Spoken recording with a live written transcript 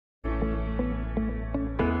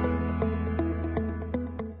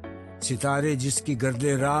सितारे जिसकी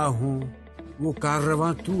गर्दे राह हूँ वो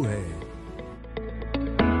काररवां तू है.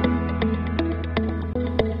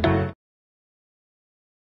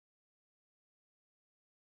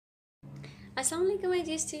 Assalamualaikum my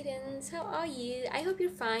dear students, how are you? I hope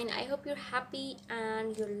you're fine. I hope you're happy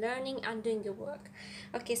and you're learning and doing your work.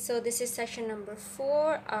 Okay, so this is session number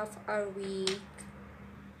 4 of our week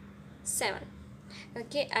 7.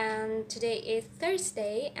 Okay, and today is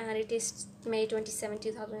Thursday and it is May 27,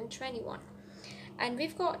 2021. And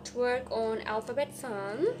we've got work on alphabet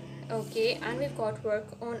fun. Okay, and we've got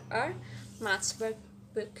work on our maths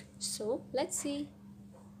workbook. So let's see.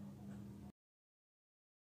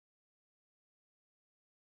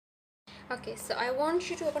 Okay, so I want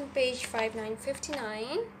you to open page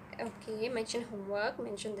 5959. Okay, mention homework,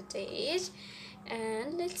 mention the date,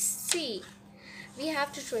 and let's see. We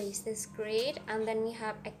have to trace this grade, and then we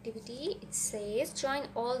have activity. It says join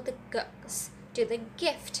all the G's to the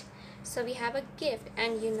gift. So we have a gift,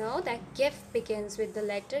 and you know that gift begins with the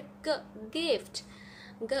letter G. Gift.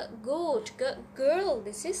 G goat, G girl.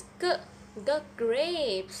 This is G. G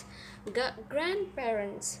grapes. G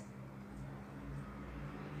grandparents.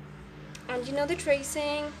 And you know the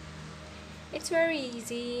tracing, it's very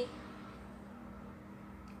easy.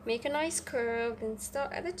 Make a nice curve, then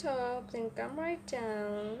start at the top, then come right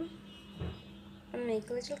down and make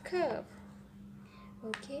a little curve.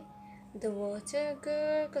 Okay, the water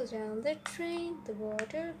gurgles down the drain, the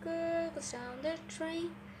water gurgles down the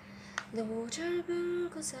drain, the water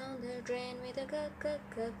gurgles down the drain with a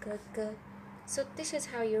g. So this is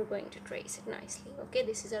how you're going to trace it nicely. Okay,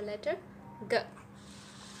 this is our letter G.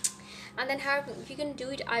 And then how you can do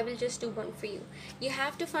it, I will just do one for you. You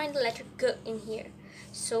have to find the letter G in here.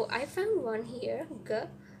 So I found one here, G.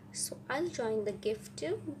 So I'll join the gift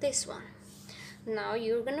to this one. Now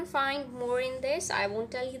you're gonna find more in this. I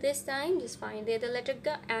won't tell you this time. Just find there the letter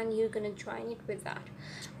G and you're gonna join it with that.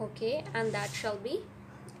 Okay, and that shall be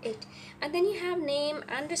it. And then you have name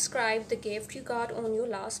and describe the gift you got on your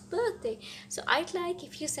last birthday. So I'd like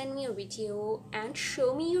if you send me a video and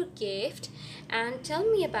show me your gift and tell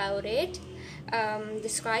me about it.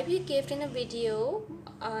 Describe your gift in a video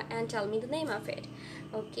and tell me the name of it.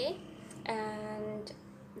 Okay, and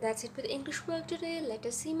that's it with English work today. Let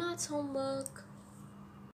us see maths homework.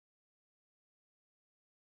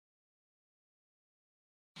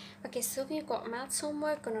 Okay, so we've got maths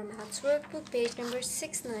homework on our maths workbook, page number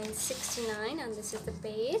 6969, and this is the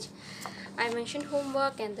page. I mentioned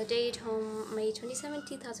homework and the date, May 27,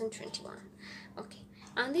 2021. Okay,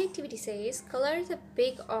 and the activity says color the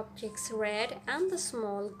big objects red and the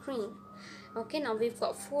small green. Okay, now we've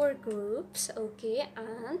got 4 groups. Okay,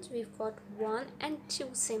 and we've got 1 and 2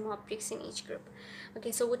 same objects in each group.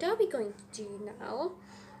 Okay, so what are we going to do now?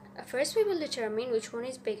 First we will determine which one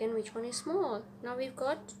is big and which one is small. Now we've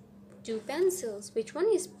got 2 pencils. Which one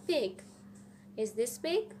is big? Is this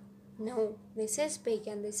big? No, this is big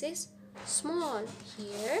and this is small.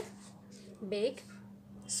 Here, big,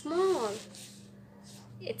 small.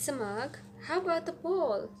 It's a mug. How about the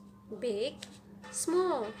ball? Big,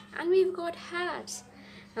 small. And we've got hats.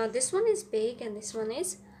 Now this one is big and this one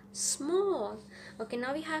is small. Okay,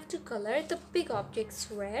 now we have to color the big objects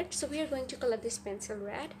red. So we are going to color this pencil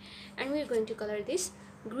red and we are going to color this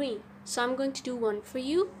green. So I'm going to do one for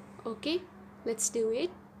you. Okay, let's do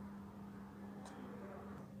it.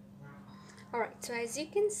 Alright, so as you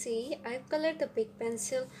can see, I've colored the big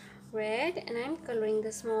pencil red and I'm coloring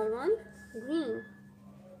the small one green.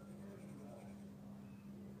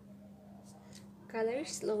 Color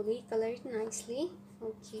slowly, color it nicely.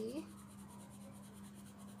 Okay,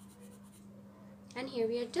 and here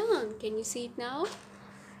we are done. Can you see it now?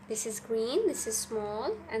 This is green, this is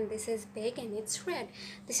small, and this is big and it's red.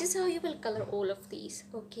 This is how you will color all of these.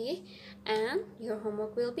 Okay, and your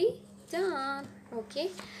homework will be done. Okay,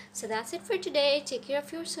 so that's it for today. Take care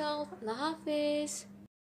of yourself. Allah Hafiz.